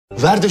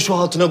Ver de şu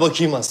hatuna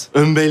bakayım az.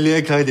 Ön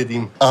belleğe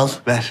kaydedeyim. Al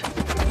ver.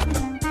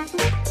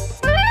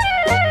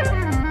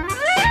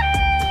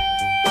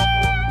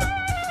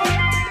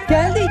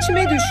 Gel de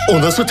içime düş.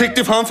 O nasıl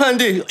teklif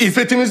hanımefendi?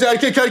 İffetimiz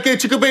erkek erkeğe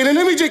çıkıp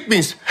eğlenemeyecek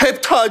miyiz?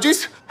 Hep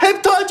taciz,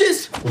 hep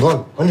taciz.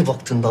 Ulan hani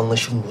vaktinde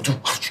anlaşılmıyordu?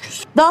 Aç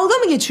gözü. Dalga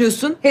mı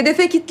geçiyorsun?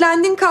 Hedefe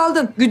kilitlendin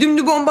kaldın.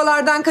 Güdümlü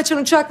bombalardan kaçan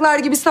uçaklar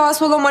gibi sağa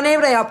sola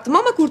manevra yaptım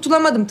ama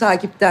kurtulamadım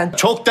takipten.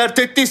 Çok dert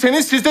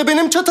ettiyseniz siz de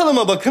benim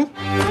çatalıma bakın.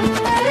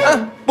 Heh,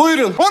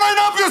 buyurun. Onay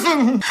ne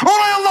yapıyorsun?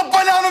 Onay Allah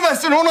belanı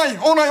versin.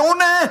 Onay o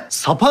ne?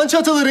 Sapan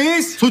çatalı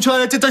reis. Suç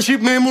aleti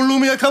taşıyıp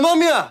memurluğumu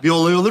yakamam ya. Bir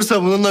olay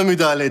olursa bununla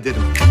müdahale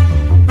ederim.